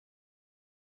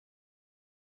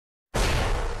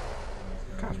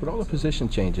with all the position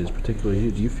changes,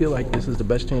 particularly, do you feel like this is the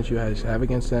best chance you guys have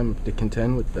against them to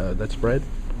contend with that spread?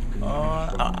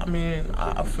 I mean,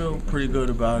 I feel pretty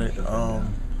good about it.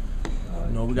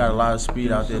 You know, we got a lot of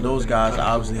speed out there. Those guys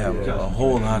obviously have a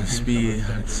whole lot of speed.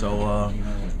 So,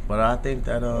 but I think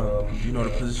that you know, the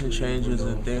position changes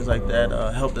and things like that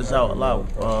helped us out a lot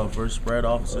versus spread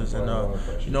officers. And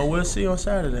you know, we'll see on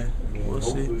Saturday. We'll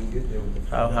see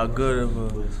how good of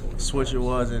a switch it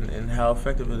was and how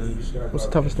effective it is. What's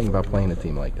the toughest thing about playing a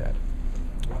team like that?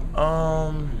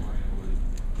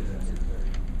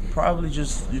 Probably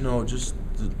just, you know, just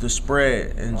the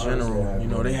spread in general. You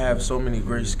know, they have so many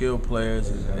great skill players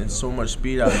and so much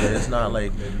speed out there. It's not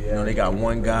like, you know, they got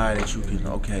one guy that you can,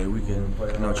 okay, we can,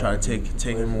 you know, try to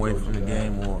take him away from the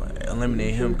game or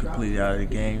eliminate him completely out of the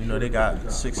game. You know, they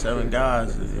got 6, 7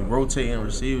 guys rotating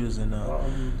receivers, and I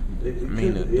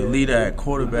mean, the leader at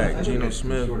quarterback, Geno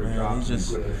Smith, man, he's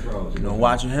just, you know,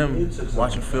 watching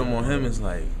film on him is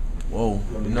like, whoa,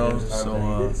 you know.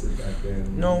 So,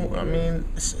 no, I mean,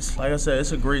 it's like I said,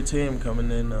 it's a great team coming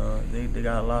in. They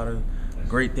got a lot of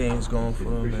great things going for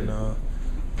them, and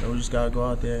we just gotta go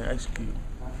out there and execute.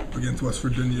 Against West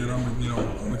Virginia, and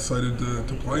I'm excited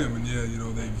to play them. And yeah, you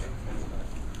know, they've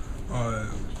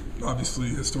obviously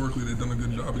historically they've done a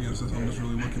good job against us. I'm just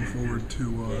really looking forward to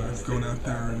going out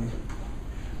there and,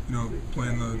 you know,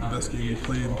 playing the best game we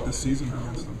played this season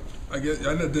against them. I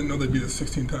didn't know they beat us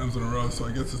 16 times in a row, so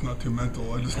I guess it's not too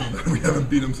mental. I just know that we haven't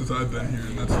beat them since I've been here,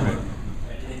 and that's me.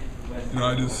 You know,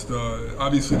 I just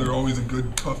obviously they're always a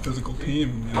good, tough, physical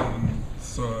team. You know, and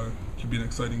it's should be an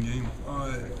exciting game.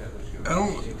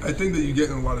 I think that you get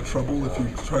in a lot of trouble if you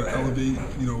try to elevate,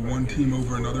 you know, one team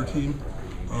over another team.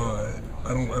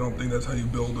 I don't think that's how you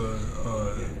build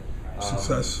a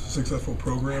successful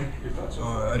program.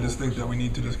 I just think that we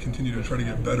need to just continue to try to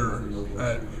get better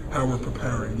at how we're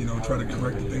preparing, you know, try to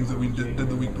correct the things that we did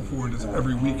the week before, and just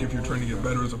every week, if you're trying to get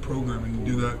better as a program and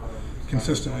you do that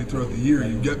consistently throughout the year,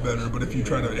 you get better. But if you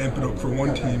try to amp it up for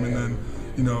one team and then,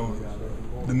 you know,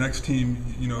 the next team,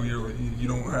 you know, you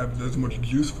don't have as much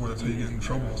juice for, that's how you get in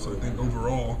trouble. So I think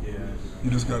overall,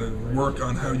 you just got to work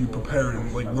on how you prepare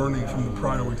and like learning from the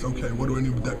prior weeks. Okay, what do I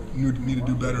need to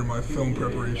do better in my film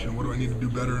preparation? What do I need to do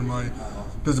better in my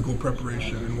physical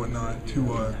preparation and whatnot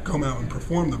to come out and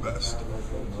perform the best?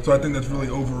 So I think that's really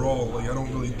overall. Like, I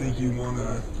don't really think you want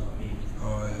to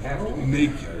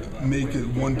make it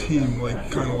one team,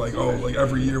 like kind of like, oh, like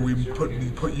every year we put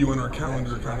you on our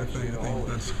calendar kind of thing. I think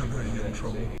that's kind of how you get in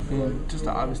trouble. Just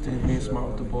the obvious thing, being smart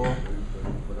with the ball.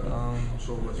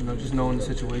 You know, just knowing the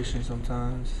situation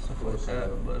sometimes, stuff like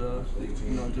that. But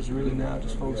you know, just really now,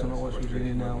 just focusing on West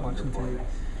Virginia now, watching tape,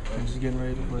 and just getting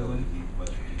ready to play them.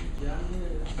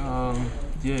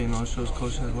 Yeah, you know, it shows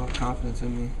Coach has a lot of confidence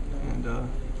in me, and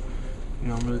you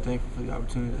know, I'm really thankful for the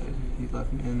opportunity that he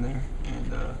left me in there, and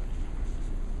you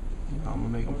know, I'm gonna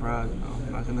make him proud. You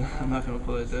know, I'm not gonna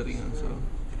play like that again. So,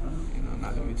 you know,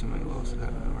 not gonna be too many losses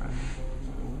happening right now.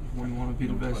 When you want to be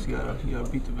the best, you gotta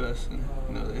beat the best, and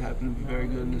you know, they happen to be very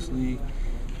good in this league,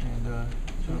 and you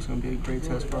know, it's gonna be a great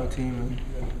test for our team, and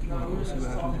you know, we'll see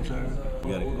what happens on Saturday.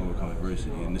 We gotta overcome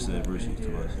adversity, and this is adversity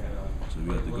to us. So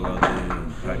we have to go out there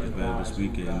and practice better this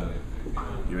weekend and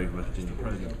get ready for West Virginia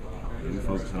present. We're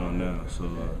focusing on now, so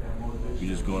we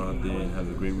just going out there and have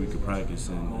a great week of practice,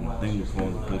 and things will fall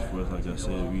into place for us. Like I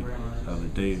said, we have a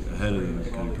day ahead of them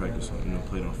because we practice on, you know,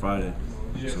 played on Friday.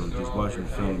 So just watching the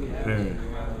film, preparing,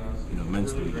 you know,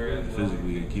 mentally,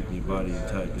 physically, and keeping your body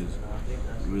intact is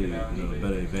really, you know, a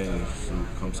better advantage. So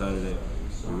come Saturday,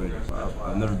 we're ready.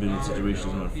 I've never been in situations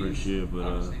in my first year,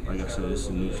 but like I said, it's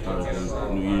a new start,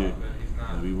 new year.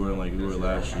 We weren't like we were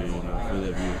last year, and I feel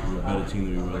that we're a better team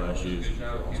than we were last year.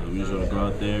 So we just want to go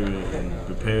out there and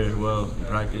prepare well and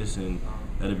practice, and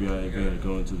that'll be our advantage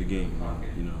going into the game.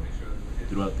 You know,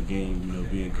 throughout the game, you know,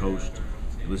 being coached,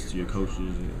 listen to your coaches,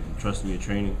 and trusting your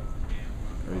training,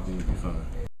 everything will be fine.